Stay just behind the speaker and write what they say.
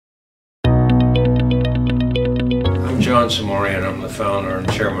John Samorian. I'm the founder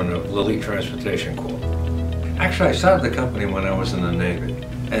and chairman of Lilly Transportation Corp. Actually, I started the company when I was in the Navy.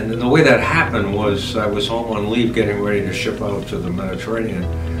 And the way that happened was I was home on leave getting ready to ship out to the Mediterranean.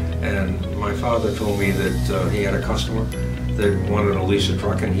 And my father told me that he had a customer that wanted to lease a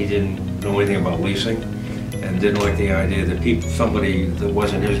truck, and he didn't know anything about leasing and didn't like the idea that somebody that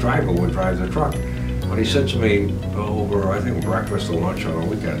wasn't his driver would drive the truck. But he said to me over, I think, breakfast or lunch on a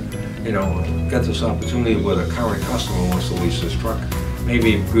weekend, you know, get this opportunity with a current customer wants to lease this truck.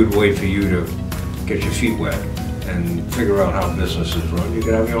 Maybe a good way for you to get your feet wet and figure out how business is run. You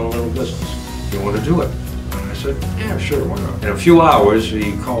could have your own little business. You want to do it? And I said, yeah, sure, why not? In a few hours,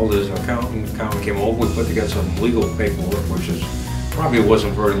 he called his accountant. The accountant came over. We put together some legal paperwork, which probably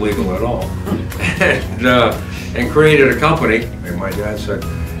wasn't very legal at all, and created a company. And my dad said,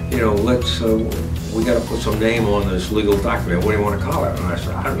 you know, we got to put some name on this legal document. What do you want to call it? And I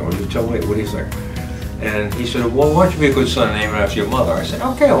said, I don't know. You tell me. What do you think? And he said, well, why don't you be a good son and name it after your mother? I said,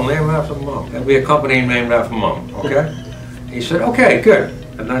 okay, I'll name it after Mom. There'll be a company named after Mom, okay? He said, okay, good.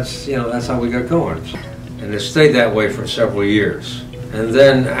 And that's, you know, that's how we got going. And it stayed that way for several years. And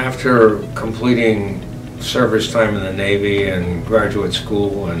then after completing service time in the Navy and graduate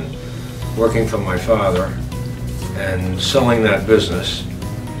school and working for my father and selling that business,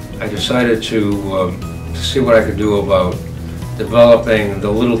 I decided to see what I could do about developing the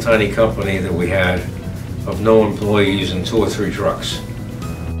little tiny company that we had of no employees and 2 or 3 trucks.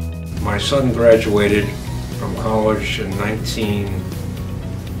 My son graduated from college in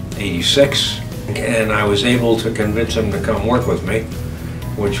 1986, and I was able to convince him to come work with me,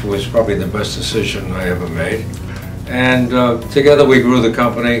 which was probably the best decision I ever made. And together we grew the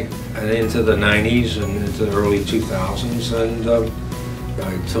company into the 90s and into the early 2000s, and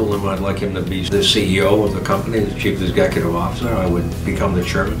I told him I'd like him to be the CEO of the company, the chief executive officer. I would become the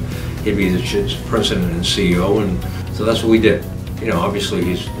chairman. He'd be the president and CEO, and so that's what we did. You know, obviously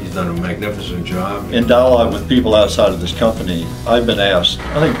he's done a magnificent job. In dialogue with people outside of this company, I've been asked,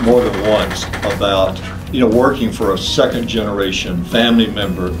 I think more than once, about, you know, working for a second generation family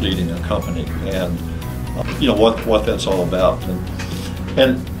member leading a company, and you know what that's all about.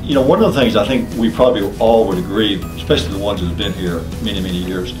 And you know, one of the things I think we probably all would agree, especially the ones that have been here many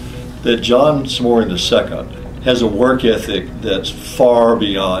years, that John Samorian II has a work ethic that's far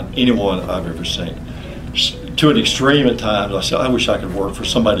beyond anyone I've ever seen. To an extreme at times, I said, I wish I could work for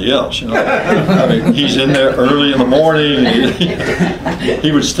somebody else. You know, I mean, he's in there early in the morning.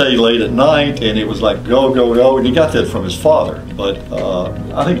 He would stay late at night, and it was like go, and he got that from his father. But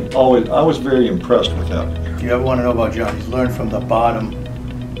I think I was very impressed with that. If you ever want to know about John, he's learned from the bottom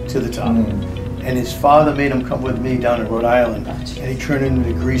to the top. And his father made him come with me down in Rhode Island, and he turned into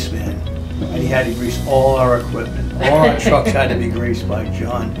the grease man. And he had to grease all our equipment. All our trucks had to be greased by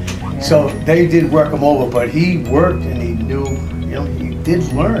John. So they did work him over, but he worked and he knew, you know, he did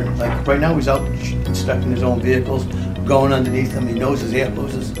learn. Like right now he's out inspecting his own vehicles, going underneath them. He knows his air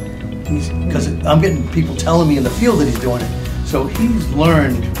hoses. Because I'm getting people telling me in the field that he's doing it. So he's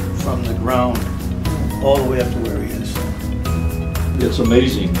learned from the ground all the way up to where he is. It's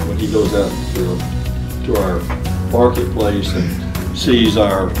amazing when he goes out to our marketplace and sees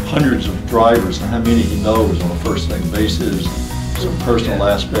our hundreds of drivers and how many he knows on a first-name basis, some personal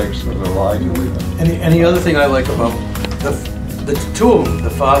aspects of their life. And the other thing I like about the two of them,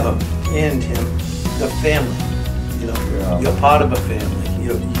 the father and him, the family. You know, you're part of a family.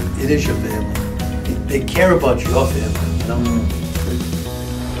 It is your family. They care about your family. You know.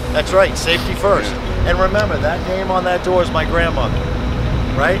 That's right. Safety first. And remember, that name on that door is my grandmother.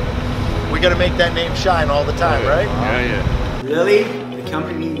 Right? We got to make that name shine all the time, right? Yeah. Lilly, the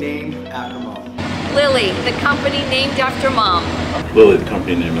company named after Mom. Lilly, the company named after Mom. Lilly, the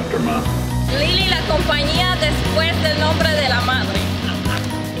company named after Mom. Lilly, la compañía después del nombre de la